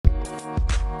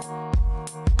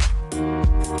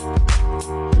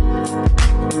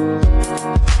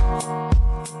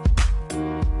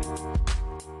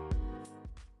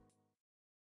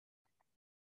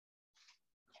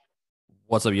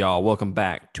What's up, y'all? Welcome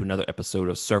back to another episode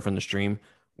of Surfing the Stream,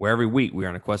 where every week we are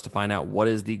on a quest to find out what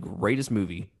is the greatest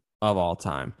movie of all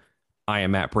time. I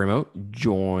am Matt Primo,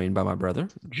 joined by my brother,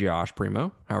 Josh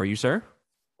Primo. How are you, sir?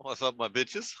 What's up, my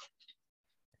bitches?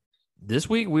 This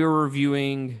week we were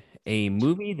reviewing a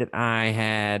movie that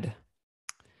I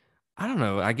don't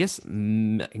know, I guess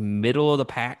middle of the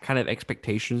pack kind of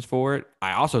expectations for it.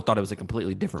 I also thought it was a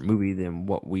completely different movie than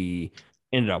what we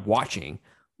ended up watching,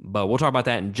 but we'll talk about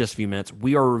that in just a few minutes.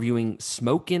 We are reviewing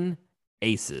Smoking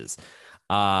Aces.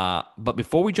 But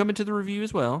before we jump into the review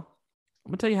as well, I'm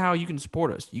gonna tell you how you can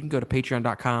support us. You can go to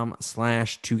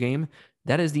patreon.com/2game.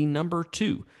 That is the number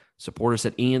two. Support us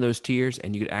at any of those tiers,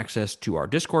 and you get access to our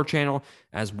Discord channel,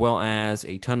 as well as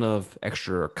a ton of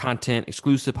extra content,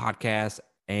 exclusive podcasts,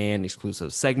 and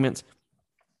exclusive segments.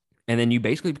 And then you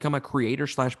basically become a creator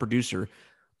slash producer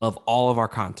of all of our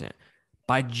content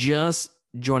by just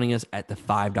joining us at the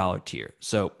 $5 tier.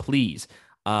 So please,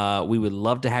 we would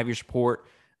love to have your support.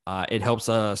 It helps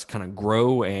us kind of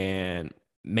grow and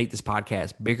make this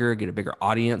podcast bigger, get a bigger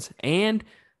audience. And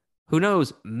who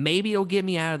knows, maybe it'll get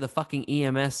me out of the fucking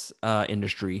EMS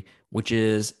industry, which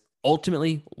is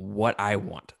ultimately what I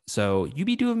want. So you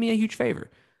be doing me a huge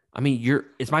favor. I mean,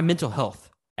 it's my mental health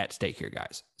at stake here,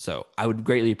 guys. So I would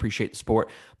greatly appreciate the support.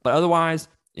 But otherwise,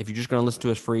 if you're just going to listen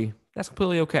to us free, that's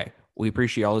completely okay. We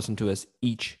appreciate y'all listening to us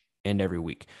each and every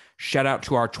week. Shout out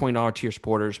to our $20 tier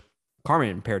supporters,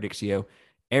 Carmen Paradixio,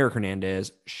 Eric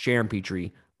Hernandez, Sharon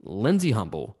Petrie, Lindsay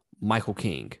Humble, Michael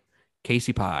King,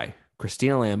 Casey Pye,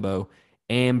 Christina Lambo,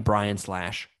 and Brian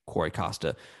slash Corey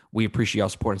Costa. We appreciate y'all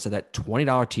supporting us at that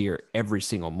 $20 tier every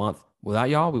single month. Without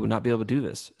y'all, we would not be able to do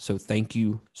this. So thank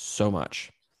you so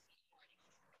much.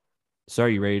 So are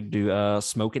you ready to do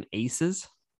Smoking Aces?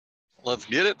 Let's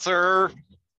get it, sir.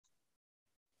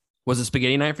 Was it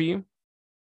spaghetti night for you?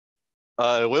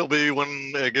 It will be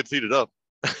when it gets heated up.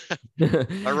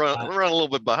 I run a little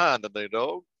bit behind today,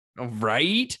 dog.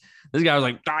 Right? This guy was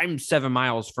like, I'm 7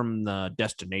 miles from the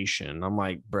destination. I'm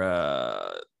like,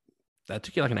 bruh, that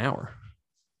took you like an hour.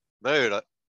 Dude,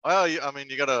 I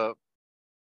mean, you gotta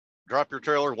drop your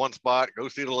trailer one spot, go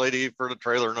see the lady for the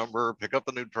trailer number, pick up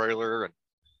the new trailer, and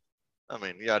I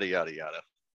mean, yada yada yada.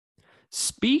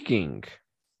 Speaking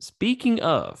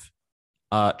of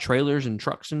trailers and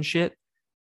trucks and shit,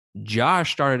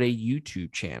 Josh started a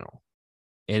YouTube channel.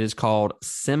 It is called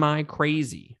Semi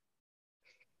Crazy.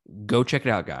 Go check it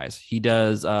out, guys. He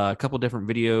does a couple different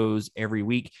videos every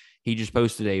week. He just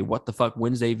posted a What the Fuck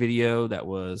Wednesday video that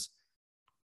was,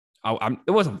 it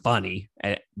wasn't funny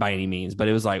by any means, but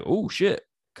it was like, oh shit,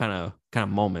 kind of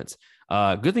moments.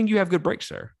 Good thing you have good breaks,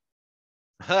 sir.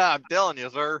 I'm telling you,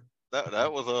 sir.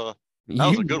 That was a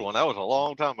good You, one. That was a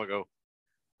long time ago.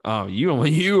 oh, you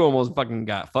almost fucking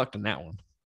got fucked in that one.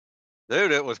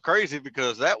 Dude, it was crazy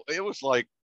because it was like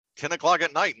 10 o'clock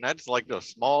at night, and that's like a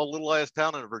small little ass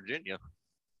town in Virginia.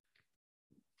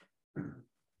 And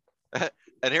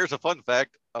here's a fun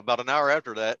fact: about an hour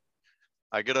after that,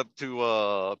 I get up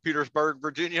to Petersburg,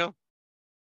 Virginia,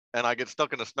 and I get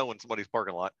stuck in the snow in somebody's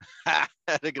parking lot. I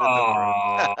didn't get a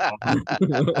tow Oh,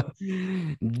 truck.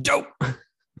 dope.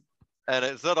 And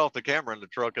it set off the camera in the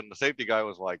truck, and the safety guy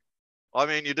was like, well, I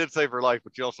mean, you did save her life,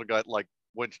 but you also got like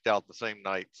winched out the same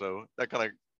night. So that kind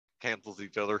of cancels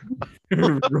each other.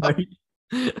 Right.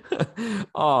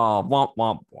 Oh, womp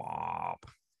womp womp.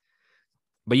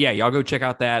 But yeah, y'all go check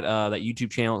out that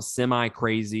YouTube channel, Semi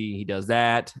Crazy. He does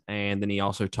that, and then he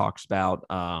also talks about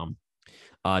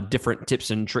different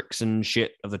tips and tricks and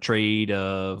shit of the trade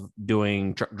of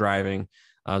doing truck driving.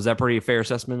 Is that pretty fair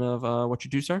assessment of what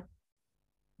you do, sir?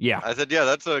 Yeah. I said, yeah,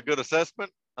 that's a good assessment.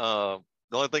 The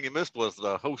only thing you missed was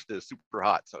the host is super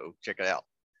hot, so check it out.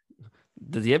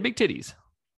 Does he have big titties?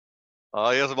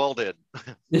 Yes, I'm all dead.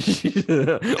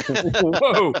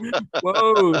 Whoa,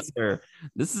 whoa, sir!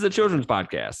 This is a children's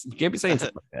podcast. You can't be saying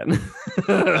something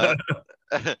like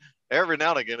that. Every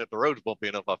now and again, if the road's bumpy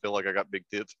enough, I feel like I got big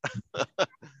tits.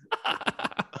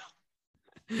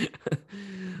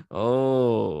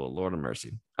 Oh, Lord of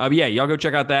mercy. Yeah, y'all go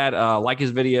check out that. Like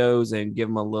his videos and give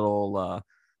him a little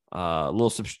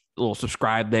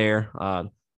subscribe there.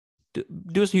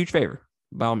 Do us a huge favor,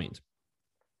 by all means.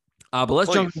 But let's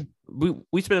Please. jump.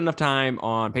 We spent enough time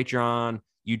on Patreon,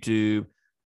 YouTube.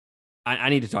 I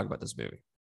need to talk about this movie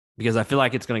because I feel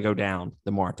like it's going to go down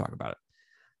the more I talk about it.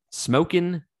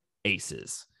 Smoking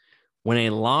Aces. When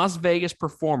a Las Vegas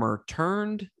performer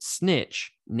turned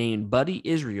snitch named Buddy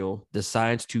Israel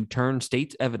decides to turn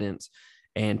state's evidence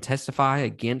and testify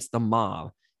against the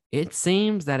mob, it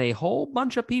seems that a whole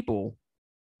bunch of people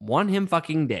want him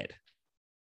fucking dead.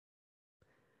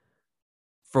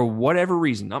 For whatever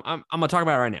reason, I'm going to talk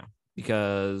about it right now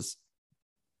because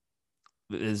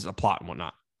is a plot and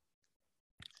whatnot.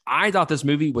 I thought this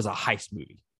movie was a heist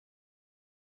movie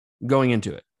going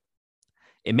into it.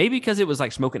 It may be because it was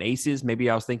like Smoking Aces. Maybe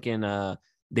I was thinking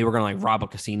they were going to like rob a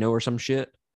casino or some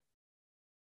shit.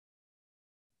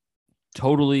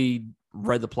 Totally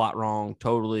read the plot wrong.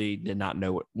 Totally did not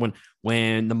know it.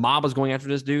 When the mob was going after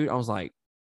this dude, I was like,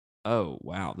 oh,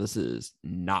 wow, this is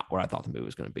not what I thought the movie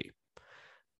was going to be.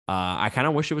 I kind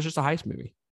of wish it was just a heist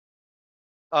movie.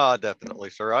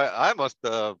 Definitely, sir. I must,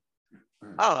 I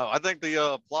don't know. I think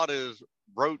the plot is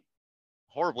wrote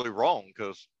horribly wrong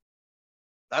because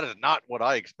that is not what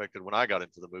I expected when I got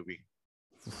into the movie.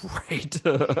 Right.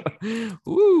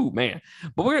 Ooh, man.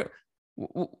 But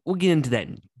we'll get into that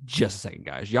in just a second,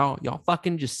 guys. Y'all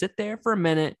fucking just sit there for a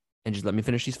minute and just let me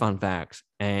finish these fun facts,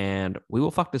 and we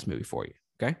will fuck this movie for you.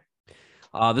 Okay.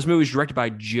 This movie is directed by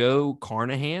Joe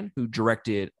Carnahan, who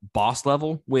directed Boss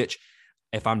Level, which,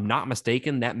 if I'm not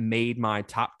mistaken, that made my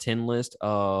top 10 list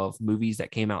of movies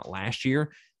that came out last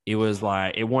year. It was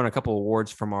like, it won a couple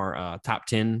awards from our top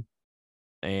 10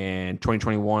 and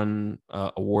 2021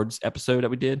 awards episode that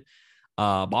we did.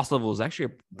 Boss Level was actually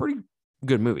a pretty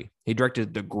good movie. He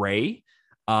directed The Gray.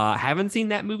 Haven't seen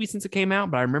that movie since it came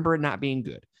out, but I remember it not being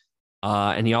good.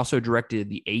 And he also directed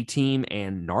The A-Team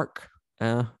and Narc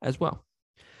as well.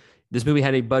 This movie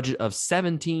had a budget of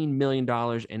 $17 million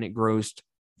and it grossed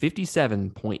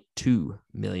 $57.2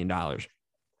 million.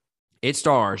 It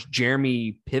stars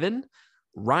Jeremy Piven,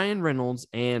 Ryan Reynolds,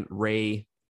 and Ray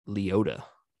Liotta.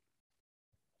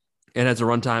 It has a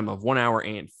runtime of 1 hour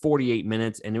and 48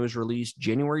 minutes, and it was released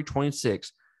January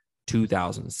 26,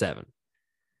 2007.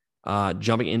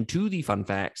 Jumping into the fun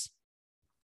facts,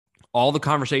 all the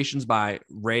conversations by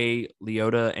Ray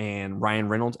Liotta and Ryan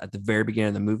Reynolds at the very beginning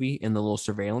of the movie in the little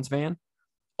surveillance van,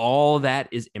 all of that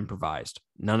is improvised.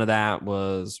 None of that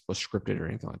was scripted or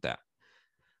anything like that.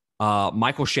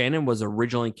 Michael Shannon was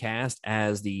originally cast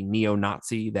as the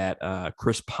neo-Nazi that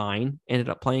Chris Pine ended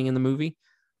up playing in the movie,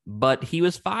 but he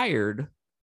was fired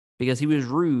because he was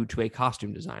rude to a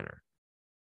costume designer.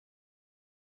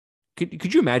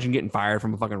 Could you imagine getting fired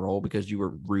from a fucking role because you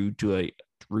were rude to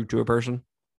a person?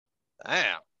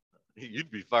 Damn, you'd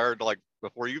be fired like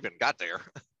before you even got there.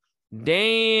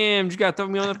 Damn, you gotta throw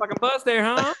me on the fucking bus there,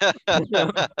 huh?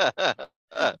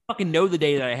 Fucking know the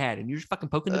day that I had, and you're just fucking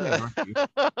poking the bear, aren't you?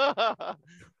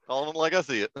 Calling them like I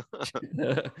see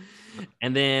it.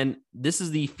 And then this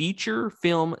is the feature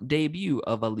film debut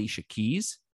of Alicia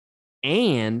Keys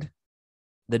and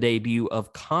the debut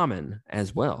of Common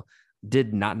as well.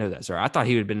 Did not know that, sir. I thought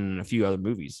he would have been in a few other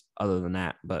movies other than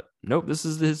that, but nope, this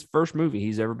is his first movie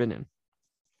he's ever been in.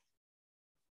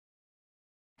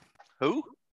 Who?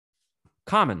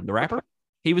 Common, the rapper.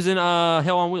 He was in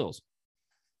Hell on Wheels.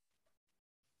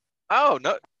 Oh,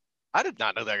 no. I did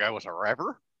not know that guy was a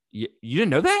rapper. You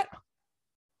didn't know that?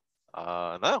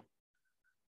 No.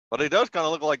 But he does kind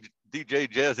of look like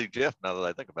DJ Jazzy Jeff now that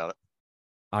I think about it.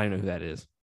 I don't know who that is.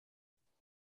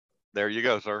 There you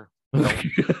go, sir.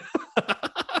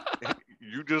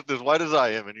 You just as white as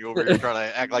I am, and you over here trying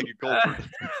to act like you're cultured.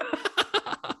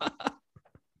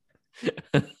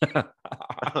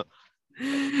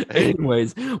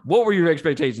 Anyways, what were your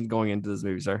expectations going into this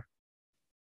movie, sir?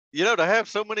 You know, to have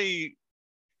so many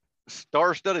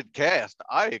star-studded cast,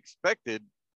 I expected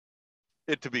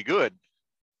it to be good.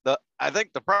 I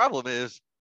think the problem is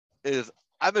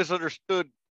I misunderstood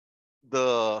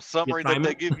the summary that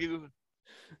they give you,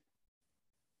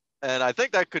 and I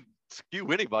think that could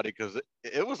skew anybody because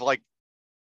it was like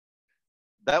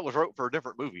that was wrote for a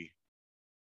different movie.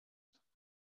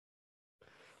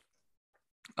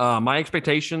 My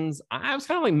expectations, I was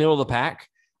kind of like middle of the pack.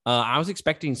 I was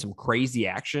expecting some crazy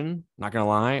action. Not gonna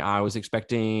lie, I was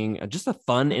expecting just a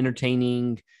fun,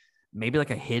 entertaining, maybe like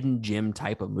a hidden gem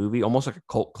type of movie, almost like a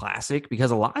cult classic.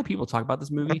 Because a lot of people talk about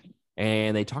this movie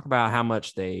and they talk about how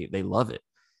much they love it.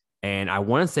 And I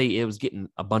want to say it was getting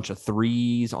a bunch of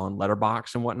 3s on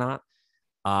Letterboxd and whatnot.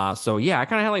 So yeah, I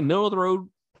kind of had like middle of the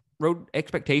road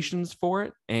expectations for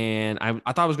it, and I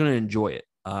thought I was going to enjoy it.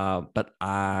 But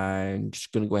I'm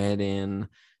just going to go ahead and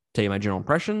tell you my general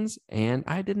impressions, and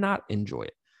I did not enjoy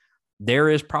it. There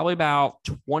is probably about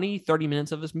 20-30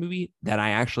 minutes of this movie that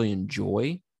I actually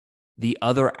enjoy. The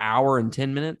other hour and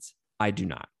 10 minutes, I do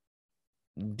not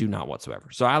whatsoever.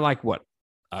 So I like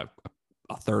a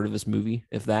third of this movie,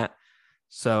 if that.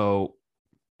 So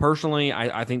personally,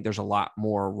 I think there's a lot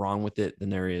more wrong with it than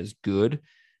there is good.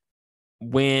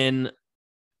 When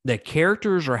the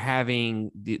characters are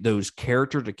having those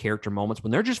character-to-character moments,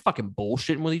 when they're just fucking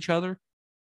bullshitting with each other,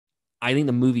 I think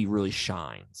the movie really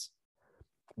shines.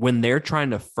 When they're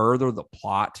trying to further the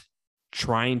plot,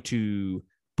 trying to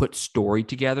put story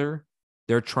together,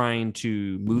 they're trying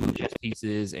to move the chess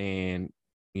pieces and,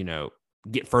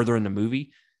 get further in the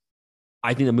movie,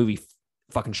 I think the movie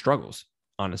fucking struggles,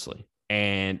 honestly.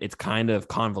 And it's kind of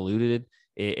convoluted.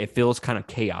 It feels kind of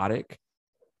chaotic.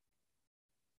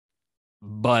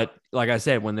 But like I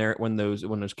said, when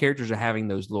those characters are having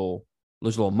those little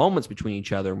moments between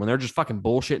each other, when they're just fucking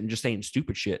bullshit and just saying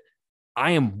stupid shit,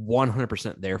 I am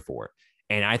 100% there for it.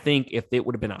 And I think if it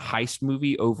would have been a heist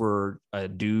movie over a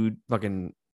dude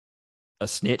fucking a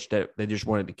snitch that they just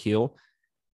wanted to kill,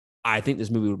 I think this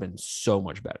movie would have been so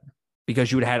much better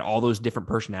because you would have had all those different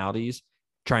personalities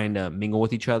trying to mingle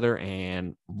with each other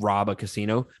and rob a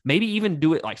casino. Maybe even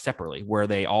do it like separately where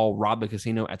they all rob the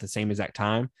casino at the same exact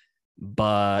time,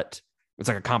 but it's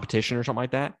like a competition or something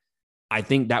like that. I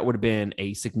think that would have been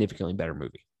a significantly better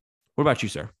movie. What about you,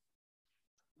 sir?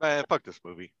 Man, fuck this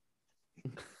movie.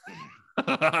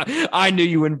 I knew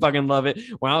you wouldn't fucking love it.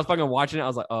 When I was fucking watching it, I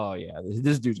was like, oh yeah,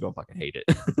 this dude's gonna fucking hate it.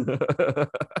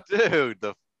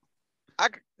 Dude,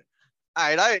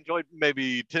 I enjoyed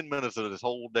maybe 10 minutes of this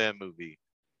whole damn movie.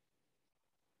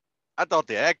 I thought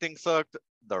the acting sucked.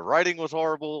 The writing was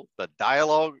horrible. The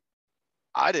dialogue,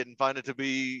 I didn't find it to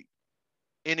be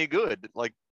any good.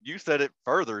 Like you said, it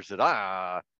furthers it.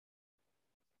 And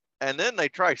then they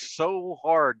try so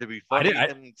hard to be funny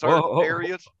in certain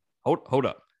areas. Hold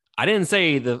up. I didn't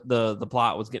say the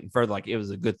plot was getting further like it was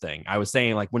a good thing. I was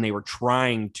saying like when they were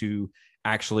trying to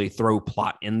actually throw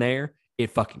plot in there, it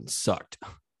fucking sucked.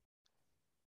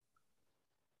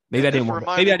 Maybe I didn't word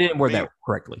that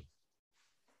correctly.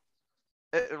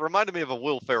 It reminded me of a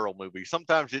Will Ferrell movie.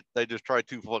 Sometimes they just try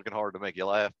too fucking hard to make you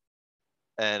laugh,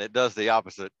 and it does the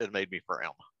opposite. It made me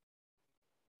frown.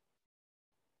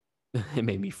 It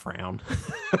made me frown.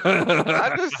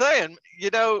 I'm just saying,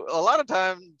 a lot of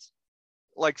times,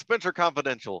 like Spencer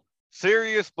Confidential,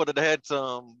 serious, but it had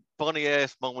some funny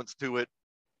ass moments to it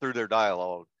through their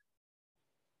dialogue.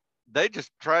 They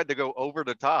just tried to go over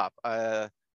the top.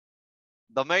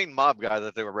 The main mob guy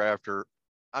that they were after,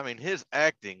 I mean, his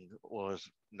acting was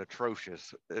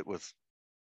atrocious. It was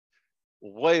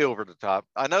way over the top.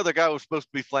 I know the guy was supposed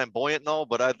to be flamboyant and all,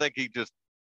 but I think he just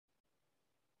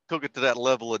took it to that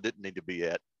level it didn't need to be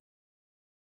at.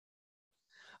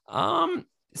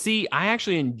 See, I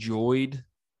actually enjoyed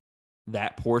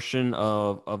that portion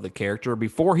of the character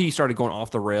before he started going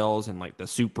off the rails and like the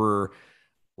super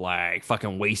like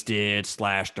fucking wasted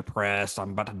 / depressed,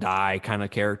 I'm about to die kind of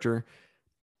character.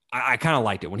 I kind of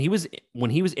liked it when he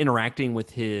was interacting with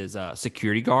his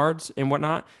security guards and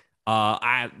whatnot.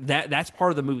 That's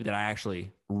part of the movie that I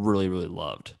actually really, really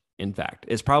loved. In fact,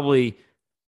 it's probably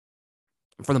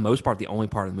for the most part the only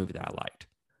part of the movie that I liked,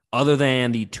 other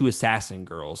than the two assassin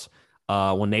girls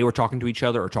when they were talking to each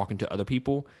other or talking to other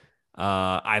people.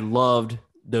 I loved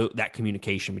that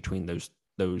communication between those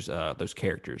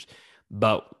characters.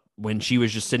 But when she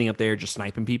was just sitting up there just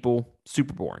sniping people,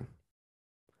 super boring.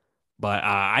 But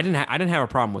I didn't have a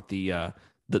problem with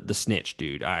the snitch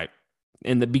dude.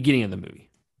 In the beginning of the movie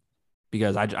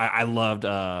because I loved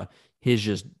his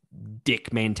just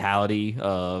dick mentality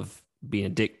of being a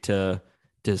dick to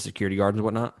security guards and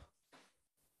whatnot.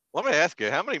 Let me ask you,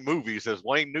 how many movies has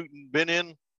Wayne Newton been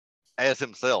in as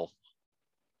himself?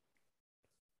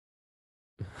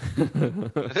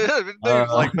 Dude's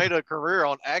like made a career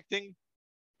on acting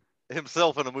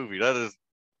himself in a movie. That is,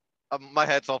 my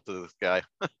hat's off to this guy.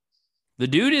 The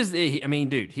dude is, I mean,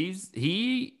 dude,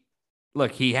 he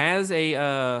has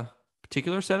a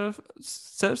particular set of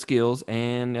skills,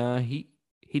 and he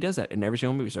does that in every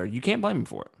single movie. So you can't blame him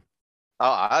for it. Oh,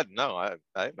 I know.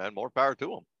 Hey, man, more power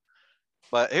to him.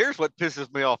 But here's what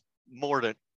pisses me off more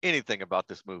than anything about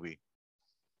this movie.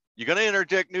 You're gonna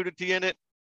interject nudity in it.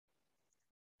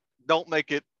 Don't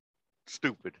make it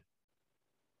stupid.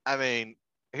 I mean,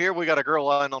 here we got a girl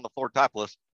lying on the floor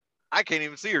topless. I can't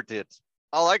even see her tits.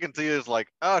 All I can see is like,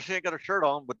 oh, she ain't got her shirt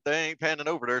on, but they ain't panning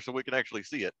over there so we can actually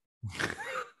see it.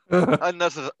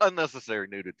 Unnecessary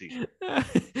nudity.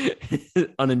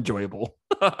 Unenjoyable.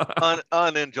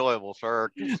 Unenjoyable, sir.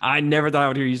 I never thought I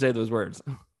would hear you say those words.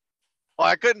 Well,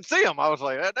 I couldn't see them. I was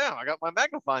like, damn, I got my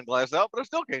magnifying glass out, but I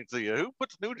still can't see you. Who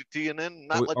puts nudity in and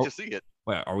not let you see it?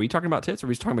 Wait, are we talking about tits or are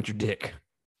we talking about your dick?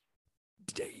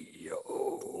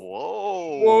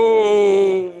 Whoa.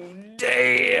 Whoa.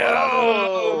 Damn.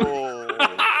 Whoa.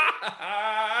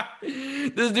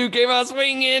 This dude came out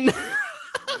swinging.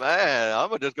 Man, I'm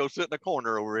going to just go sit in the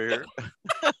corner over here.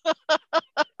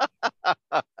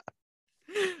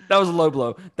 That was a low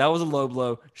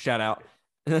blow. Shout out.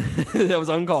 That was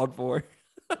uncalled for.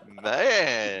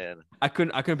 Man. I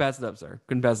couldn't pass it up, sir.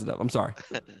 Couldn't pass it up. I'm sorry.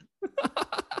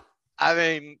 I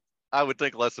mean, I would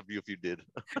think less of you if you did.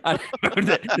 I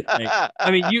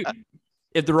mean,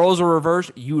 If the roles were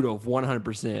reversed, you would have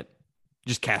 100%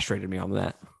 just castrated me on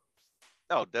that.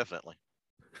 Oh, definitely.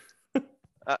 Hey,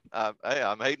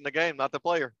 I'm hating the game, not the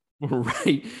player.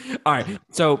 Right. All right.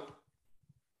 So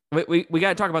we got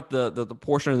to talk about the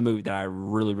portion of the movie that I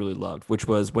really, really loved, which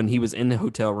was when he was in the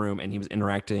hotel room and he was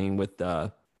interacting with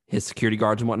his security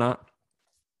guards and whatnot.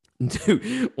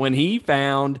 Dude, when he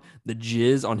found the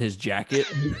jizz on his jacket,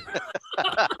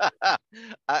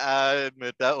 I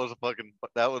admit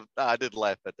I did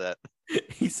laugh at that.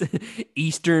 he said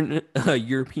Eastern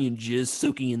European jizz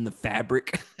soaking in the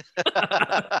fabric.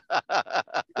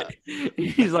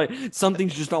 He's like, some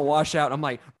things just don't wash out. I'm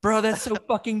like, bro, that's so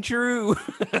fucking true.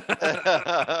 Hey,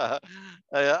 I'm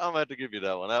gonna have to give you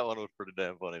that one. That one was pretty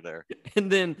damn funny there.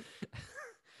 And then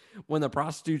when the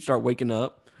prostitutes start waking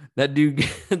up, that dude,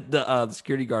 the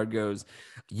security guard goes,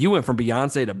 "You went from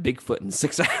Beyonce to Bigfoot in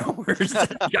 6 hours." God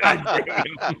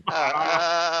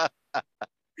damn.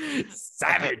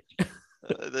 Savage.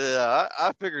 Yeah,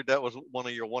 I figured that was one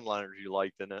of your one-liners you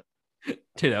liked in it.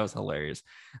 Dude, that was hilarious.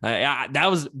 That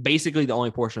was basically the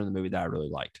only portion of the movie that I really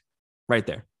liked. Right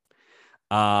there.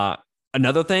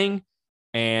 Another thing,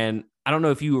 and I don't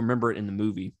know if you remember it in the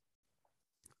movie,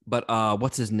 but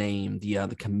what's his name?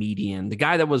 The comedian, the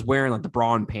guy that was wearing like the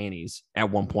bra and panties at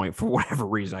one point for whatever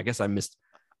reason. I guess I missed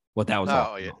what that was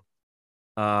all yeah.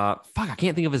 about. Fuck, I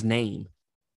can't think of his name.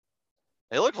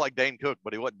 It looks like Dane Cook,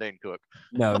 but he wasn't Dane Cook.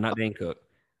 No, not Dane Cook.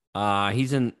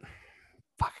 He's in.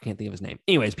 Fuck, I can't think of his name.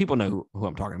 Anyways, people know who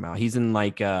I'm talking about. He's in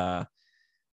like We're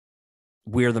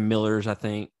the Millers, I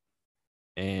think.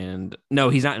 And no,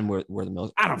 he's not in We're the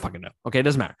Millers. I don't fucking know. Okay, it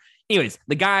doesn't matter. Anyways,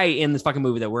 the guy in this fucking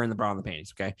movie that we're in the bra and the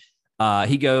panties. Okay,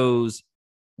 he goes,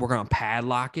 "We're gonna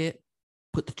padlock it,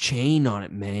 put the chain on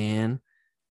it, man."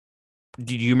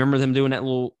 Do you remember them doing that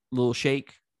little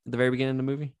shake at the very beginning of the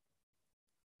movie?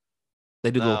 They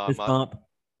do the little fist bump,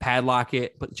 padlock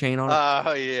it, put the chain on it.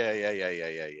 Oh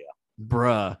yeah.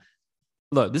 Bruh.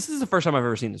 Look, this is the first time I've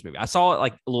ever seen this movie. I saw it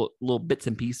like little bits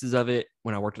and pieces of it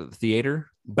when I worked at the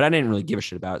theater, but I didn't really give a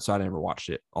shit about it, so I never watched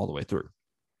it all the way through.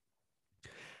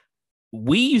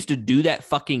 We used to do that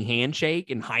fucking handshake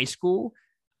in high school.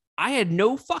 I had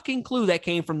no fucking clue that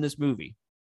came from this movie.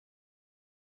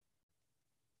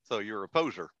 So you're a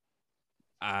poser.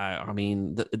 I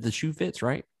mean, the shoe fits,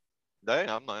 right? Hey,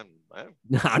 I'm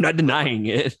not denying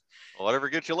it. Whatever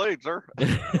gets you laid, sir.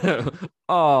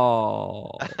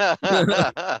 Oh.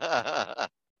 But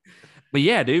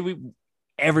yeah, dude,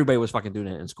 everybody was fucking doing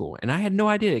it in school, and I had no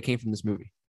idea it came from this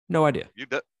movie. No idea.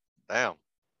 Damn.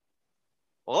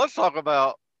 Well, let's talk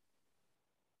about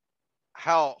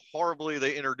how horribly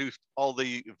they introduced all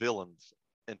the villains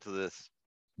into this.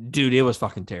 Dude, it was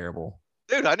fucking terrible.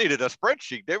 Dude, I needed a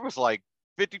spreadsheet. There was like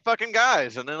 50 fucking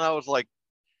guys, and then I was like,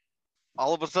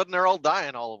 all of a sudden they're all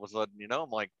dying. All of a sudden, you know, I'm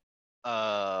like,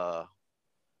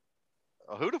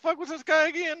 who the fuck was this guy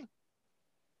again?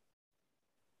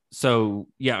 So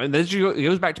yeah, and this it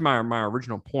goes back to my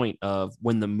original point of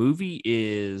when the movie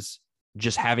is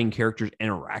just having characters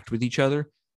interact with each other,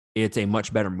 it's a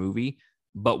much better movie.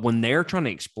 But when they're trying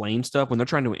to explain stuff, when they're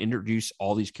trying to introduce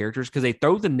all these characters, because they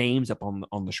throw the names up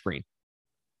on the screen,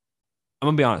 I'm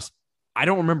gonna be honest, I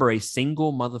don't remember a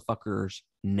single motherfucker's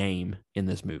name in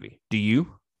this movie. Do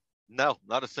you? No,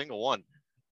 not a single one.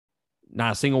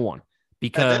 Not a single one.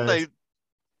 Because and then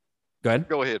go ahead.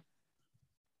 Go ahead.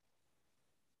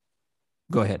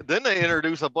 Go ahead. Then they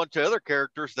introduce a bunch of other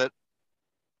characters that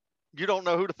you don't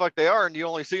know who the fuck they are, and you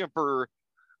only see them for,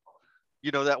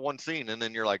 you know, that one scene, and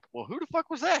then you're like, well, who the fuck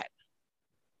was that?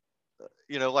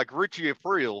 You know, like Richie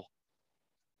April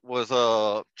was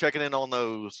checking in on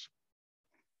those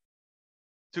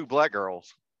 2 black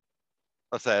girls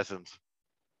assassins.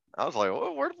 I was like,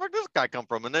 well, where the fuck did this guy come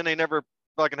from? And then they never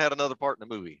fucking had another part in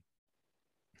the movie.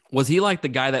 Was he like the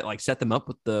guy that like set them up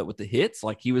with the hits?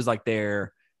 Like he was like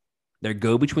their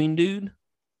go-between dude?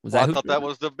 Was I thought that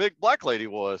was the big black lady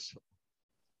was.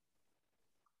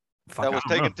 Fuck, that was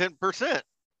taking 10%.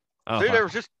 Oh, dude, there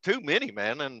was just too many,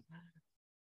 man. And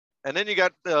then you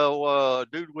got the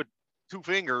dude with 2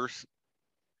 fingers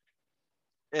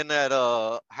in that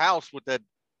house with that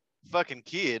fucking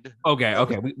kid. Okay.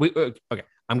 Okay.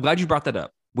 I'm glad you brought that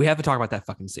up. We have to talk about that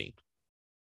fucking scene.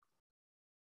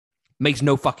 Makes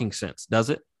no fucking sense, does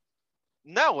it?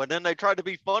 No, and then they tried to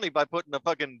be funny by putting a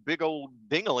fucking big old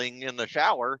dingling in the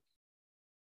shower.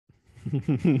 I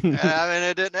mean,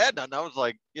 it didn't add nothing. I was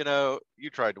like, you know, you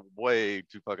tried way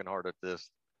too fucking hard at this.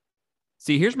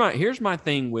 See, here's my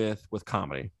thing with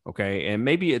comedy, okay? And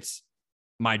maybe it's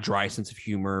my dry sense of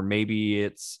humor. Maybe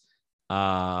it's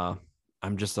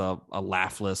I'm just a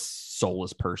laughless,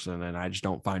 soulless person, and I just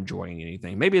don't find joy in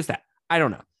anything. Maybe it's that. I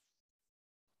don't know.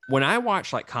 when I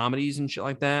watch like comedies and shit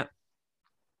like that,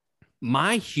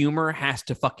 my humor has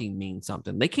to fucking mean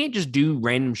something. They can't just do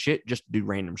random shit just to do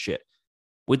random shit.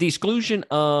 With the exclusion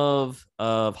of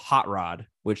Hot Rod,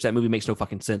 which that movie makes no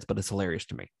fucking sense, but it's hilarious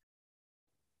to me.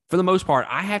 For the most part,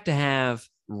 I have to have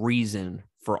reason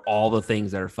for all the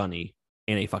things that are funny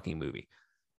in a fucking movie.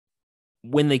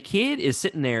 When the kid is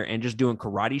sitting there and just doing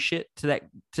karate shit to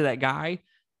that guy,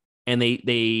 and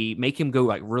they make him go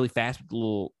like really fast with the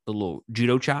little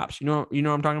judo chops, you know what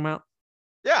I'm talking about?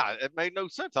 Yeah, it made no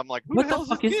sense. I'm like, who What the the hell is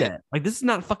fuck this is kid? that? Like, this is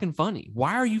not fucking funny.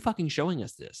 Why are you fucking showing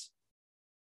us this?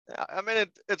 I mean,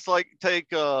 it's like take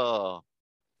what's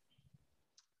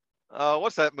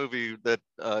that movie that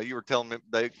you were telling me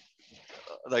they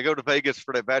go to Vegas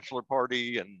for their bachelor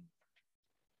party and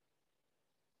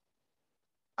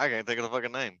I can't think of the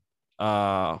fucking name.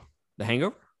 The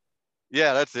Hangover.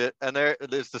 Yeah, that's it. And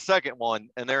there's the second one,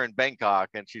 and they're in Bangkok,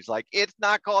 and she's like, "It's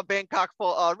not called Bangkok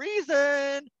for a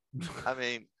reason." I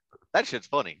mean, that shit's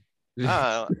funny.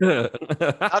 Not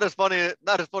as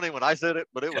funny when I said it,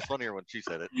 but it was funnier when she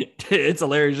said it. It's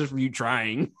hilarious just for you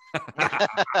trying.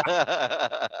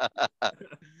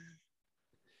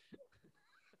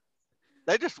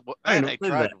 They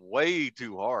tried way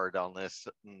too hard on this.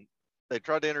 And they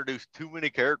tried to introduce too many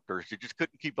characters. You just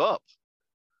couldn't keep up.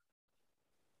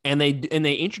 And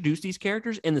they introduced these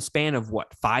characters in the span of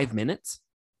what, 5 minutes?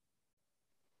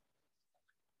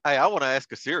 Hey, I want to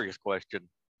ask a serious question.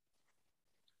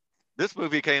 This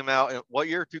movie came out in what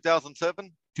year?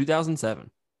 2007?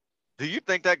 2007. Do you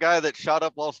think that guy that shot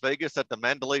up Las Vegas at the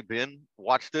Mandalay Bay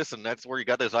watched this and that's where he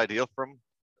got his idea from?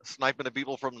 Sniping the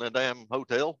people from the damn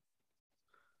hotel?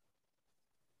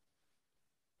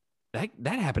 That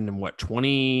happened in what,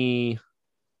 2014,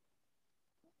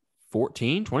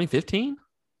 2015?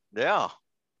 Yeah.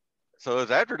 So it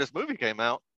was after this movie came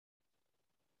out.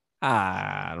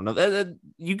 I don't know.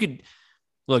 You could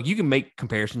look, you can make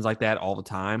comparisons like that all the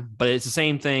time, but it's the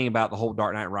same thing about the whole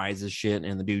Dark Knight Rises shit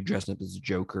and the dude dressing up as a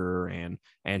Joker and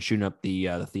shooting up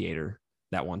the theater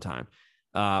that one time.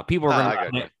 People are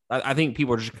gonna. I think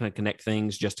people are just gonna connect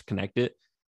things just to connect it.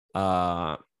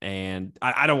 And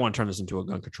I don't want to turn this into a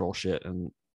gun control shit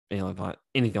and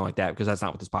anything like that because that's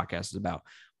not what this podcast is about.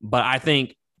 But I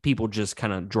think people just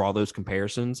kind of draw those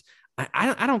comparisons.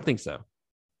 I don't think so.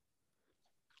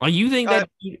 You think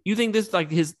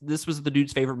this was the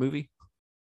dude's favorite movie?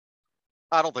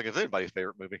 I don't think it's anybody's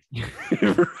favorite movie.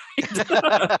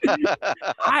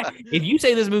 If you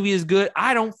say this movie is good,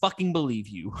 I don't fucking believe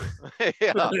you.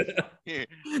 Yeah.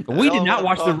 We did not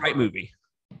watch the right movie.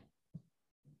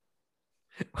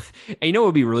 And you know what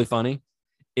would be really funny?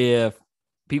 If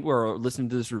people are listening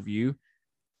to this review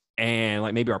and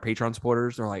like maybe our Patreon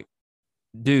supporters are like,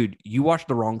 dude, you watched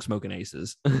the wrong Smoking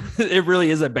Aces. It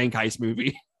really is a bank heist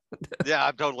movie. Yeah,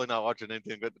 I'm totally not watching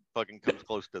anything that fucking comes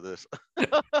close to this.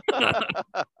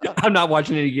 I'm not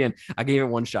watching it again. I gave it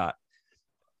one shot.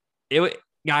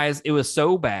 Guys, it was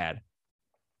so bad.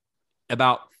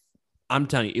 I'm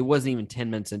telling you, it wasn't even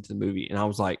 10 minutes into the movie. And I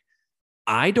was like,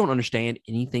 I don't understand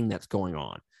anything that's going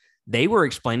on. They were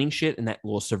explaining shit in that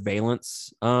little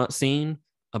surveillance scene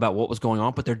about what was going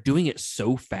on, but they're doing it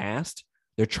so fast.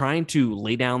 They're trying to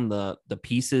lay down the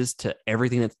pieces to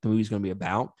everything that the movie's going to be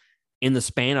about. In the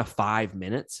span of 5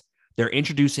 minutes, they're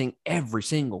introducing every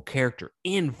single character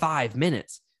in 5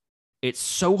 minutes. It's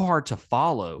so hard to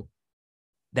follow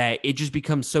that it just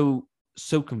becomes so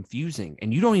confusing.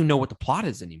 And you don't even know what the plot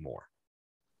is anymore.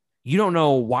 You don't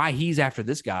know why he's after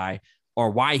this guy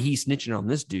or why he's snitching on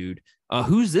this dude.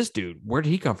 Who's this dude? Where did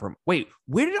he come from? Wait,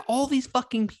 where did all these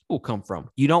fucking people come from?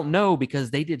 You don't know because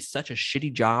they did such a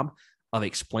shitty job of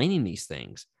explaining these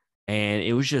things. And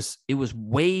it was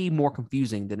way more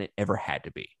confusing than it ever had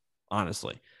to be,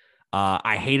 honestly.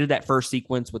 I hated that first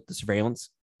sequence with the surveillance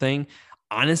thing.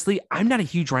 Honestly, I'm not a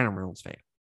huge Ryan Reynolds fan.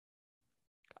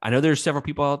 I know there's several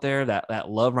people out there that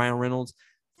love Ryan Reynolds.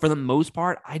 For the most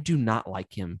part, I do not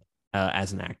like him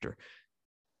as an actor.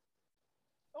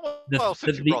 Well,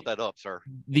 since you brought that up, sir.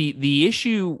 The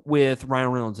issue with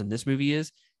Ryan Reynolds in this movie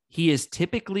is he is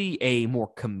typically a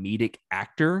more comedic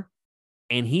actor,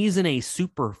 and he's in a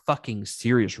super fucking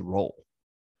serious role.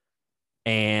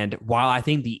 And while I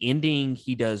think the ending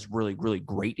he does really, really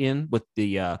great in with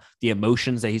the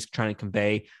emotions that he's trying to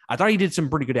convey, I thought he did some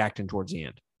pretty good acting towards the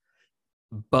end.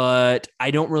 But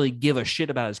I don't really give a shit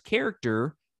about his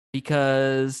character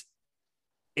because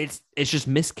it's just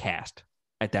miscast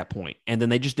at that point. And then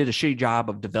they just did a shitty job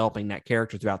of developing that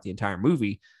character throughout the entire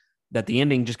movie that the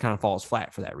ending just kind of falls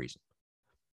flat for that reason.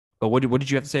 But what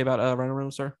did you have to say about Ryan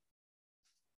Reynolds, sir?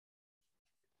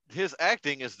 His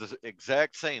acting is the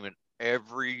exact same in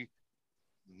every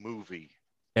movie.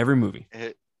 Every movie.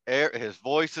 his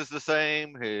voice is the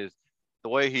same. The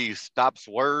way he stops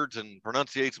words and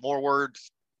pronunciates more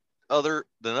words other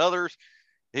than others.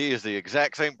 He is the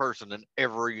exact same person in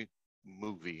every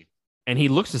movie. And he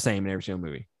looks the same in every single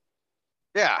movie.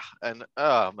 Yeah, and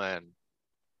oh man,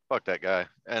 fuck that guy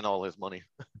and all his money.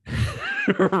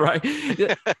 Right.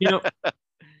 You know,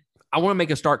 I want to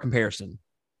make a stark comparison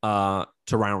to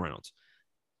Ryan Reynolds.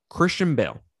 Christian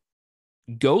Bale.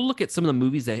 Go look at some of the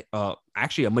movies that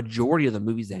actually a majority of the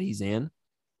movies that he's in.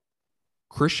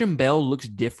 Christian Bale looks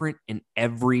different in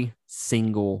every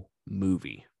single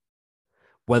movie.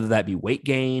 Whether that be weight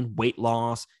gain, weight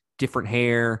loss, different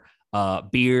hair,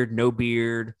 beard, no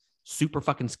beard, super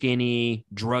fucking skinny,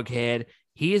 drug head.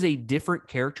 He is a different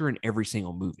character in every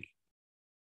single movie.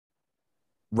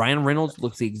 Ryan Reynolds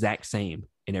looks the exact same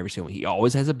in every single one. He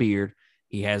always has a beard.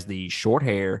 He has the short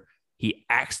hair. He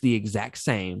acts the exact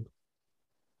same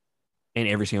in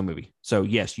every single movie. So,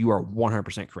 yes, you are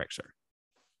 100% correct, sir.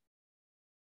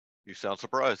 You sound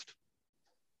surprised.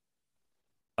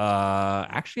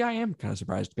 Actually, I am kind of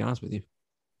surprised, to be honest with you.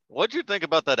 What'd you think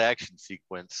about that action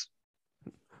sequence?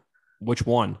 Which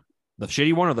one? The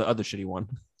shitty one or the other shitty one?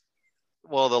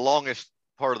 Well, the longest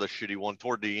part of the shitty one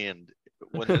toward the end,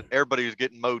 when everybody was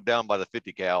getting mowed down by the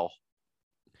 50 cal.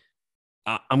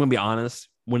 I'm going to be honest.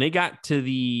 When it got to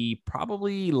the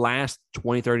probably last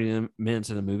 20, 30 minutes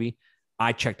of the movie,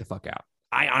 I checked the fuck out.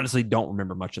 I honestly don't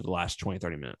remember much of the last 20,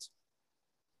 30 minutes.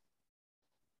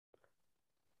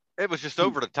 It was just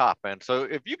over the top, man. So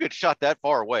if you get shot that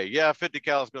far away, yeah, 50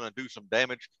 cal is going to do some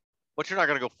damage, but you're not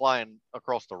going to go flying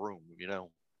across the room, you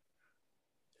know?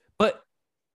 But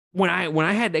when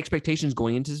I had expectations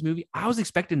going into this movie, I was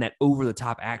expecting that over the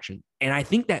top action. And I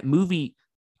think this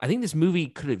movie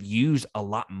could have used a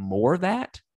lot more of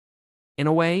that in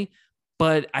a way,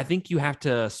 but I think you have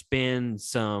to spin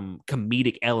some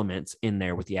comedic elements in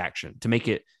there with the action to make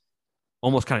it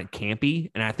almost kind of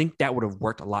campy. And I think that would have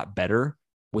worked a lot better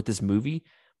with this movie,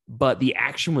 but the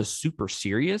action was super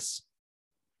serious.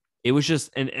 It was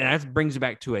just, and that brings it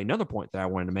back to another point that I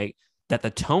wanted to make, that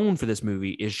the tone for this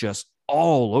movie is just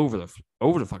all over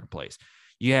the fucking place.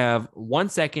 You have 1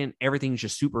 second, everything's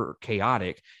just super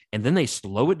chaotic, and then they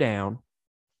slow it down,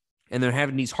 and they're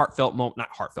having these not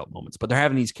heartfelt moments, but they're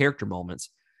having these character moments,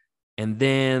 and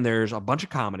then there's a bunch of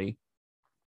comedy,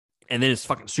 and then it's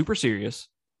fucking super serious,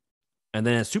 and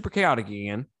then it's super chaotic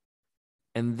again,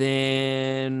 and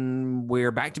then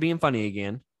we're back to being funny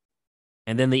again,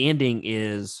 and then the ending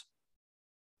is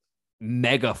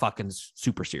mega fucking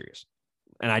super serious.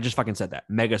 And I just fucking said that.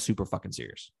 Mega super fucking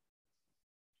serious.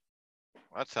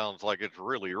 That sounds like it's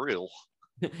really real.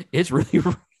 It's really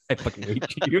real. I fucking hate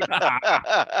you.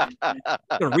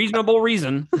 A reasonable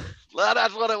reason. Well,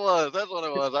 that's what it was.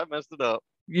 I messed it up.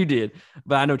 You did.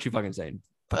 But I know what you're fucking saying.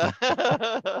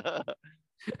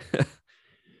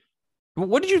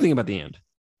 What did you think about the end?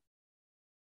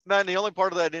 Man, the only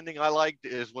part of that ending I liked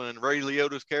is when Ray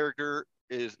Liotta's character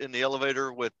is in the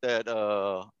elevator with that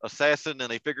assassin, and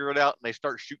they figure it out and they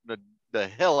start shooting the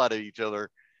hell out of each other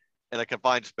in a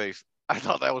confined space. I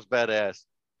thought that was badass.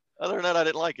 Other than that, I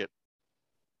didn't like it.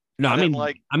 No,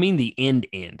 I mean the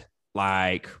end.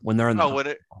 Like when they're in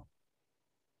the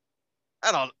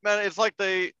I don't, man, it's like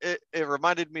it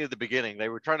reminded me of the beginning. They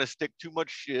were trying to stick too much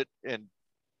shit in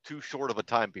too short of a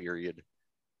time period.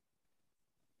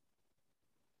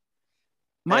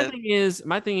 My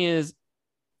thing is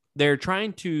they're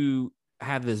trying to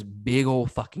have this big old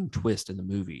fucking twist in the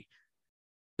movie.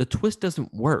 The twist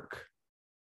doesn't work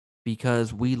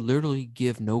because we literally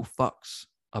give no fucks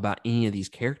about any of these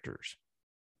characters.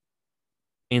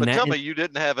 And but tell me you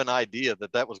didn't have an idea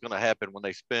that was going to happen when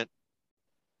they spent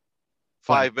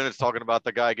 5 minutes talking about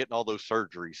the guy getting all those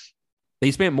surgeries.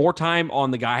 They spent more time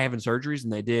on the guy having surgeries than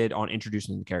they did on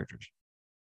introducing the characters.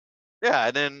 Yeah,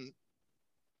 and then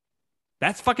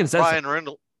that's fucking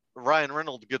Ryan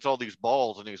Reynolds gets all these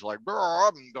balls and he's like,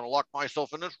 I'm going to lock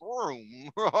myself in this room.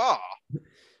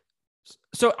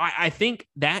 So I think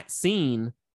that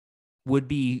scene would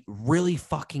be really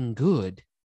fucking good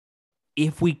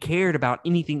if we cared about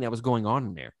anything that was going on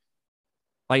in there.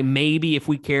 Like maybe if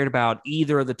we cared about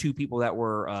either of the two people that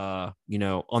were, on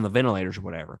the ventilators or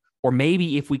whatever, or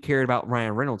maybe if we cared about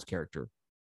Ryan Reynolds' character,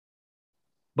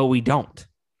 but we don't.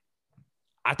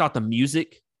 I thought the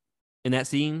music in that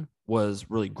scene was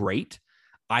really great.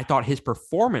 I thought his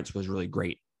performance was really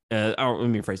great. Let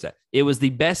me rephrase that. It was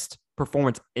the best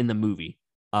performance in the movie.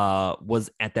 Was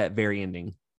at that very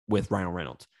ending with Ryan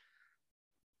Reynolds.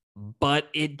 But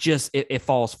it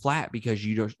falls flat because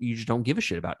you just don't give a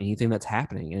shit about anything that's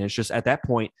happening, and it's just at that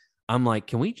point I'm like,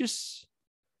 can we just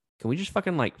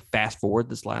fucking like fast forward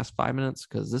this last 5 minutes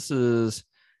because this is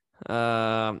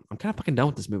I'm kind of fucking done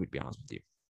with this movie, to be honest with you.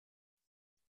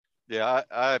 Yeah,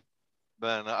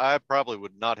 man, I probably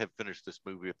would not have finished this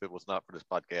movie if it was not for this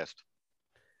podcast.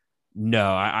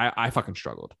 No, I fucking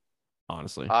struggled,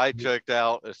 honestly. I checked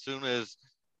out as soon as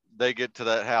they get to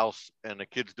that house and the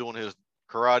kid's doing his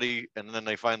karate, and then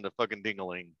they find the fucking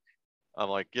dingaling. I'm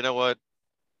like, you know what?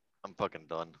 I'm fucking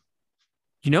done.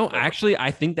 You know, Never. actually,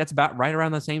 I think that's about right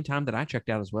around the same time that I checked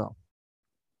out as well.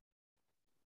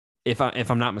 If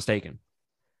I'm not mistaken,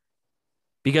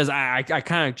 because I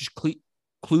kind of just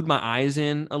clued my eyes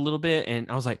in a little bit,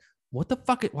 and I was like, what the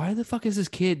fuck? Why the fuck is this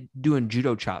kid doing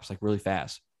judo chops like really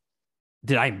fast?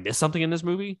 Did I miss something in this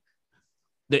movie?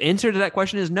 The answer to that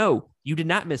question is no. You did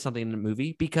not miss something in the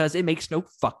movie because it makes no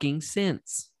fucking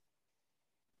sense.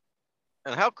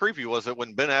 And how creepy was it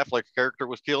when Ben Affleck's character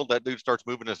was killed? That dude starts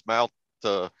moving his mouth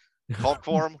to talk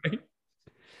for him. Right?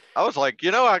 I was like,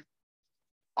 you know, I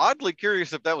oddly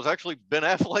curious if that was actually Ben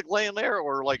Affleck laying there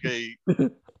or like a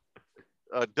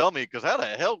dummy. Because how the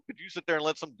hell could you sit there and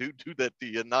let some dude do that to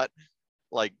you and not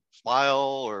like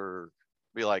smile or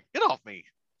be like, get off me?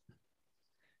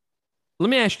 Let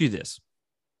me ask you this.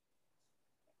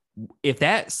 If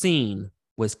that scene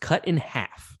was cut in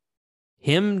half,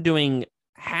 him doing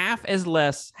half as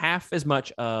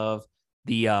much of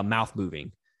the mouth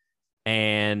moving,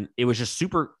 and it was just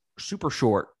super, super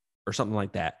short or something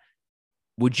like that,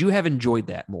 would you have enjoyed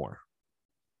that more?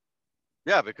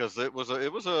 Yeah, because it was a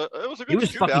It good was fucking.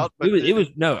 shootout, but It was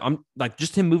no. I'm like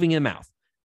just him moving in the mouth.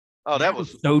 oh, that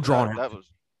was so drawn out. that was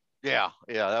yeah,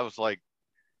 that was like,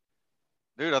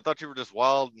 dude, I thought you were just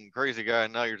wild and crazy guy,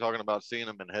 and now you're talking about seeing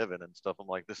him in heaven and stuff. I'm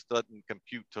like, this doesn't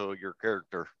compute to your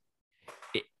character.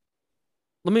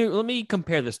 Let me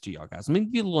compare this to y'all guys. Let me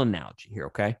give you a little analogy here,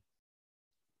 okay?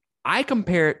 I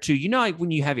compare it to, you know, like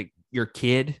when you have your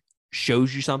kid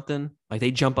shows you something, like they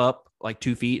jump up like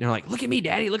 2 feet and they're like, look at me,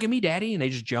 daddy. And they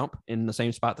just jump in the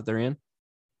same spot that they're in.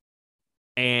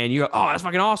 And you go, oh, that's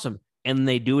fucking awesome. And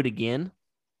they do it again.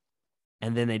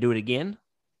 And then they do it again.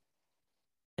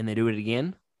 And they do it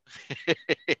again.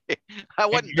 I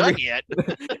wasn't done yet.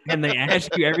 And they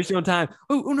ask you every single time,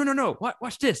 oh, no.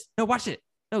 Watch this. No, watch it.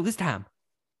 No, this time.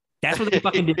 That's what they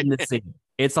fucking did in this scene.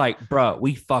 It's like, bro,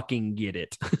 we fucking get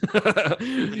it.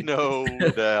 No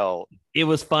doubt. It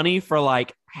was funny for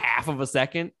like half of a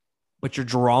second, but you're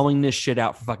drawing this shit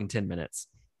out for fucking 10 minutes.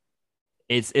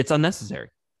 It's unnecessary.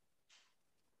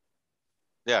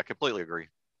 Yeah, I completely agree.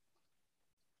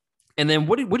 And then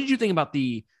what did you think about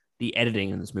the editing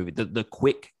in this movie? The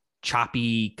quick,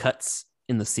 choppy cuts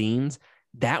in the scenes?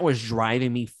 That was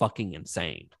driving me fucking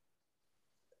insane.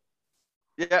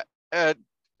 Yeah,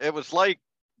 it was like,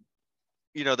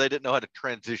 you know, they didn't know how to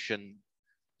transition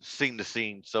scene to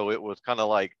scene, so it was kind of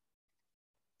like,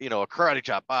 you know, a karate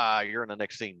chop. You're in the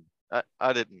next scene.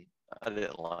 I didn't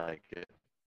like it.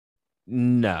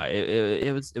 No,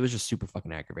 it was just super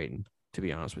fucking aggravating, to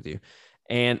be honest with you.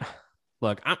 And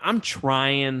look, I'm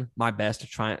trying my best to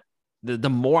try. The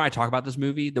more I talk about this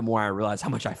movie, the more I realize how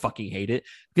much I fucking hate it.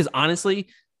 Because honestly,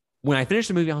 when I finished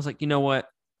the movie, I was like, you know what?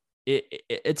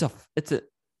 It's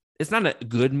not a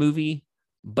good movie,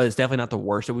 but it's definitely not the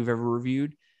worst that we've ever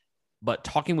reviewed. But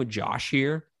talking with Josh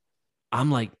here, I'm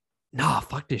like, nah,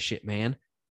 fuck this shit, man.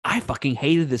 I fucking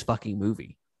hated this fucking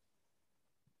movie.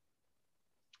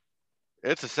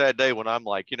 It's a sad day when I'm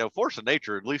like, you know, Force of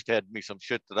Nature at least had me some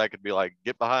shit that I could be like,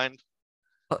 get behind.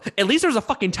 At least there's a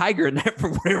fucking tiger in there for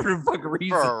whatever the fucking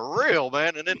reason. For real,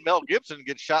 man. And then Mel Gibson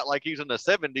gets shot like he's in the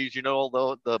 70s, you know,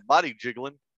 the body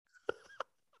jiggling.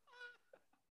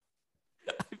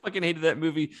 I fucking hated that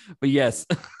movie, but yes.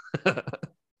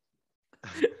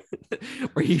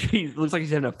 Where he looks like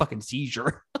he's having a fucking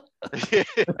seizure.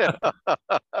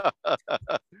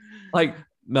 Like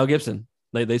Mel Gibson.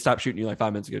 They stopped shooting you like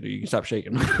 5 minutes ago, dude. You can stop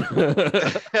shaking.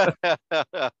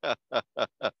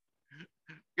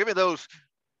 Give me those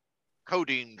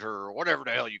codeines or whatever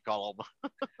the hell you call them.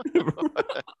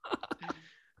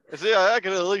 See, I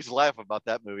can at least laugh about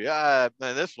that movie. Man,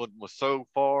 this one was so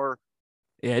far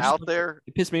out there.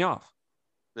 It pissed me off.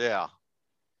 Yeah.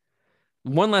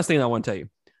 One last thing I want to tell you.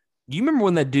 Do you remember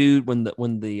when that dude, when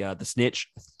the snitch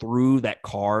threw that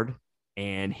card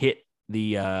and hit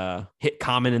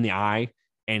Common in the eye,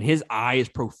 and his eye is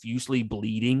profusely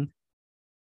bleeding?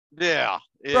 Yeah.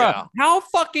 Bruh, how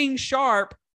fucking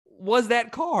sharp was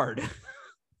that card?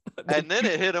 And then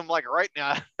it hit him like right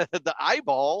now the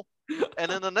eyeball,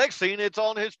 and then the next scene it's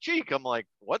on his cheek. I'm like,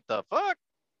 what the fuck?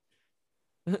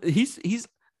 He's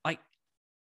like,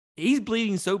 he's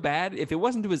bleeding so bad. If it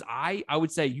wasn't to his eye, I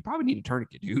would say you probably need a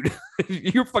tourniquet, dude.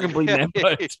 You're fucking bleeding that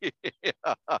much.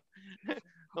 Yeah.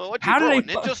 What you How do throw,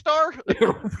 they a ninja star?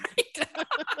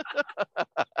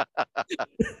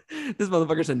 This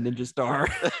motherfucker's a ninja star.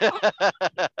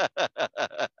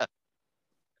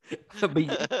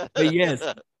 but yes,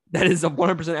 that is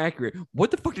 100% accurate.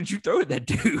 What the fuck did you throw at that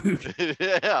dude?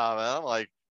 Yeah, man. I'm like,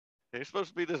 he's supposed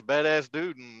to be this badass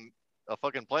dude, and a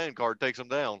fucking playing card takes him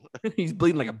down. He's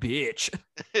bleeding like a bitch.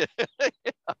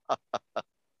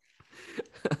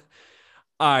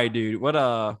 All right, dude. What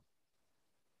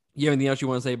you have anything else you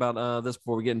want to say about this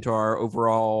before we get into our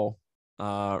overall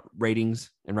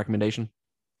ratings and recommendation?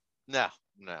 No.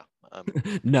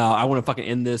 No, I want to fucking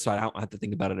end this so I don't have to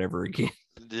think about it ever again.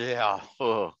 Yeah.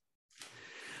 Oh.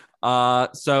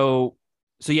 So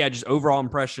yeah, just overall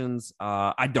impressions.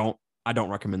 I don't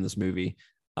recommend this movie.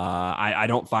 I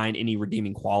don't find any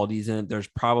redeeming qualities in it. There's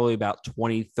probably about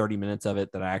 20-30 minutes of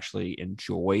it that I actually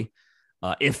enjoy,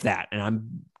 if that. And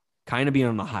I'm kind of being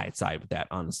on the high side with that,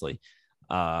 honestly.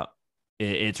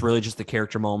 It's really just the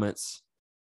character moments,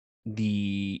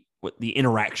 the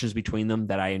interactions between them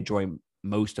that I enjoy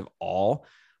most of all.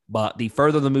 But the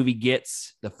further the movie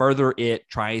gets, the further it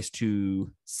tries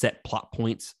to set plot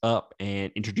points up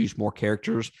and introduce more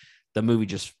characters, the movie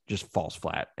just falls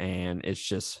flat. And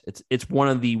it's one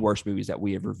of the worst movies that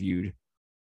we have reviewed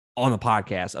on the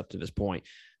podcast up to this point,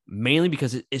 mainly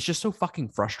because it's just so fucking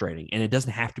frustrating. And it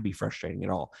doesn't have to be frustrating at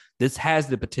all. This has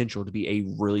the potential to be a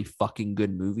really fucking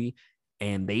good movie,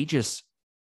 and they just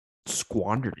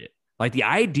squandered it. Like, the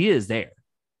idea is there.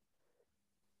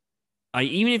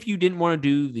 Even if you didn't want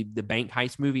to do the bank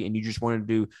heist movie and you just wanted to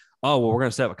do, oh, well, we're going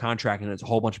to set up a contract and it's a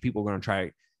whole bunch of people going to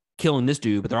try killing this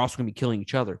dude, but they're also going to be killing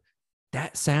each other.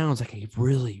 That sounds like a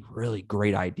really, really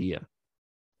great idea.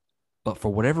 But for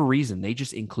whatever reason, they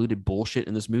just included bullshit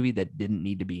in this movie that didn't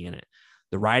need to be in it.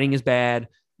 The writing is bad.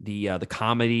 The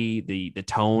comedy, the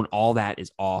tone, all that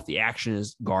is off. The action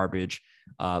is garbage.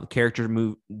 The character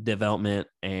development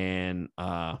and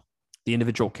the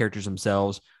individual characters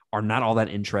themselves are not all that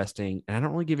interesting, and I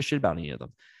don't really give a shit about any of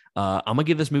them. I'm going to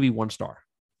give this movie 1 star.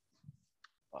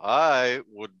 I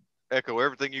would echo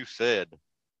everything you said.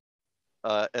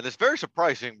 And it's very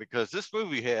surprising because this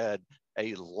movie had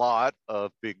a lot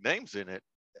of big names in it.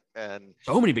 And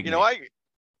so many big names.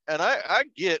 I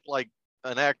get like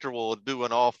an actor will do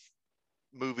an off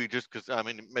movie just because, I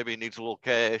mean, maybe he needs a little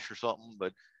cash or something,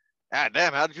 but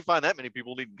damn, how did you find that many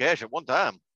people needing cash at one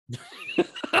time?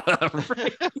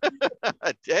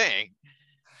 Dang.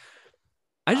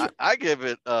 I give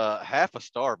it half a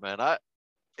star, man.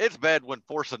 It's bad when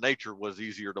Force of Nature was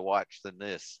easier to watch than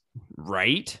this.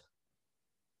 Right.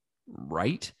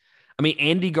 I mean,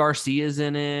 Andy Garcia's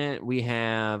in it. We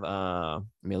have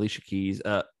Alicia Keys,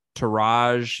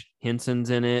 Taraji Henson's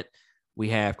in it. We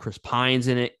have Chris Pine's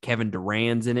in it. Kevin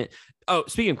Durant's in it. Oh,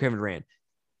 speaking of Kevin Durant,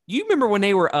 you remember when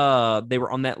they were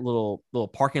on that little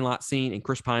parking lot scene and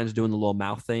Chris Pine's doing the little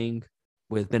mouth thing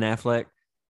with Ben Affleck,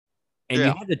 and you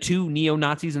had the 2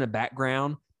 neo-Nazis in the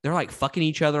background. They're like fucking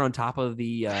each other on top of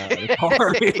the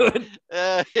car.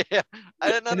 Yeah, I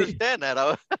didn't understand that.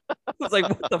 I was like,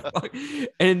 what the fuck?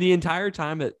 And the entire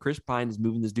time that Chris Pine is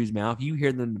moving this dude's mouth, you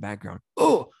hear them in the background.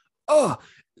 I'm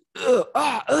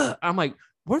like,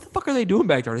 what the fuck are they doing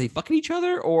back there? Are they fucking each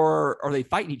other or are they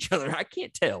fighting each other? I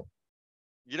can't tell.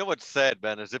 You know what's sad,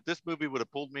 Ben, is if this movie would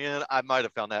have pulled me in, I might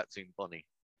have found that scene funny.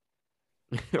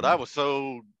 But I was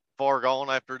so far gone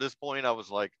after this point, I was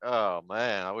like, oh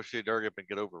man, I wish he'd hurry up and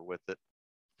get over with it.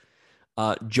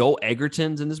 Joel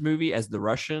Egerton's in this movie as the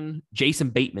Russian. Jason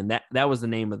Bateman, that was the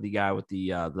name of the guy with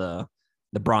the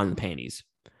bra and the panties.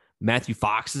 Matthew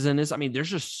Fox is in this. I mean, there's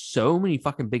just so many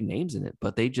fucking big names in it,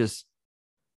 but they just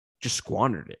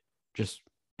squandered it. Just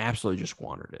absolutely just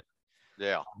squandered it.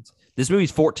 Yeah. This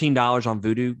movie's $14 on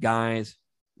Vudu, guys.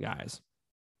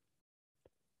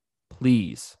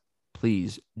 Please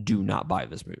do not buy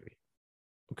this movie.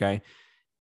 Okay.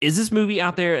 Is this movie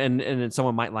out there and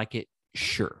someone might like it?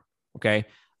 Sure. Okay.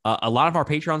 A lot of our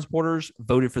Patreon supporters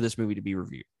voted for this movie to be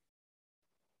reviewed.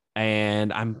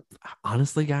 And I'm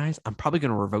honestly, guys, I'm probably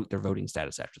going to revoke their voting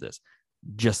status after this.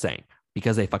 Just saying,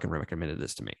 because they fucking recommended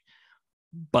this to me.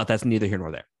 But that's neither here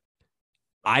nor there.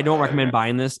 I don't recommend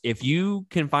buying this. If you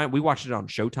can find, we watched it on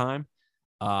Showtime.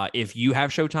 If you have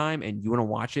Showtime and you want to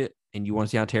watch it and you want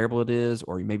to see how terrible it is,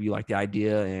 or maybe you like the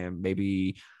idea and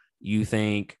maybe you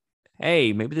think,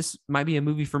 hey, maybe this might be a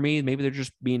movie for me. Maybe they're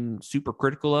just being super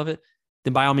critical of it.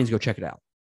 Then by all means, go check it out.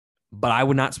 But I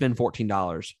would not spend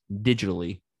 $14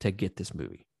 digitally to get this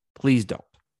movie. Please don't.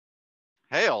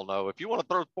 Hell no. If you want to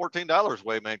throw $14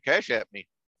 away, man, cash at me.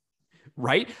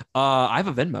 Right? I have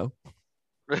a Venmo.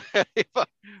 What?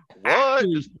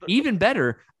 Actually, even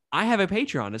better, I have a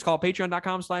Patreon. It's called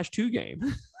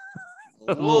patreon.com/2game.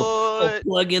 A little What?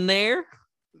 plug in there.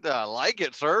 I like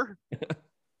it, sir.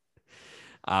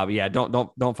 But yeah,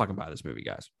 don't fucking buy this movie,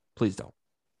 guys. Please don't.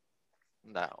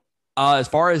 No. As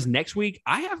far as next week,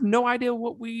 I have no idea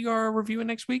what we are reviewing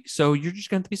next week, so you're just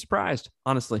going to be surprised,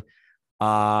 honestly.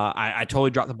 I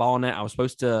totally dropped the ball on that. I was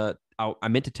supposed to. I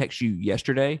meant to text you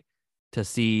yesterday to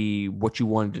see what you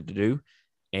wanted to do,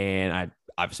 and I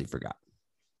obviously forgot.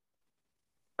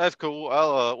 That's cool.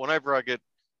 I'll whenever I get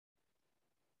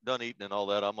done eating and all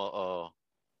that, I'm gonna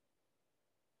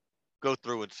go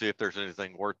through and see if there's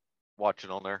anything worth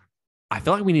watching on there. I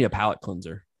feel like we need a palate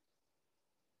cleanser.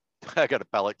 I got a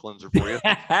palate cleanser for you.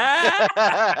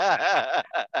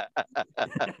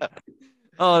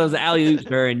 Oh, it was an alley oop,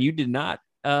 sir, and you did not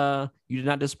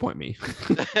disappoint me.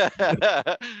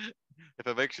 If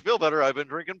it makes you feel better, I've been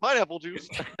drinking pineapple juice.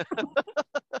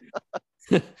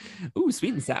 Ooh,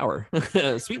 sweet and sour,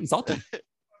 sweet and salty.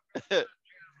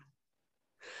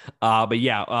 But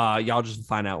yeah, y'all just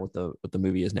find out what the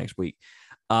movie is next week.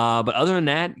 But other than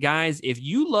that, guys, if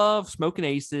you love Smoking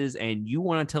Aces and you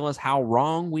want to tell us how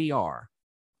wrong we are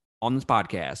on this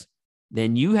podcast,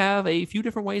 then you have a few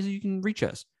different ways that you can reach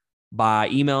us by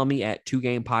emailing me at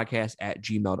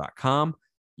 2gamepodcast@gmail.com.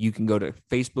 You can go to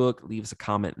Facebook, leave us a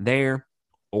comment there,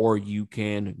 or you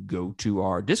can go to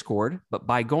our Discord. But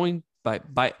by being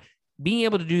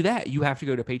able to do that, you have to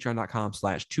go to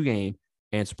patreon.com/2game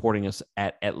and supporting us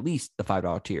at least the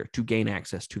 $5 tier to gain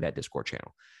access to that Discord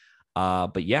channel.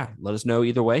 But yeah, let us know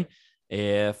either way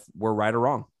if we're right or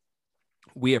wrong.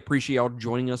 We appreciate y'all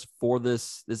joining us for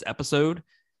this episode.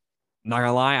 Not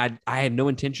gonna lie, I had no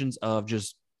intentions of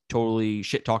just totally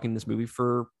shit talking this movie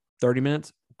for 30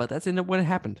 minutes, but that's ended up what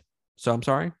happened. So I'm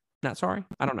sorry, not sorry.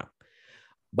 I don't know,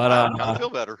 but I kind of feel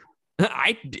better.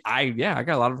 I got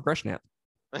a lot of aggression at.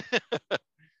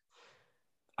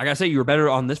 I gotta say, you were better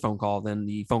on this phone call than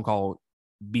the phone call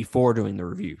before doing the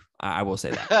review. I will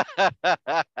say that.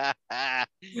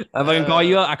 If I can call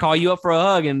you up, I call you up for a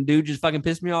hug, and dude just fucking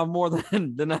pissed me off more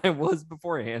than I was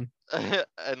beforehand. And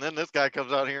then this guy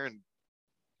comes out here and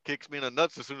kicks me in the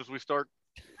nuts as soon as we start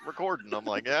recording. I'm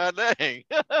like, ah, dang.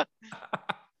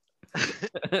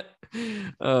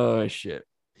 Oh shit.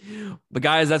 But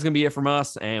guys, that's gonna be it from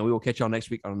us, and we will catch y'all next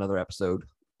week on another episode.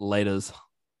 Laters.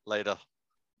 Later.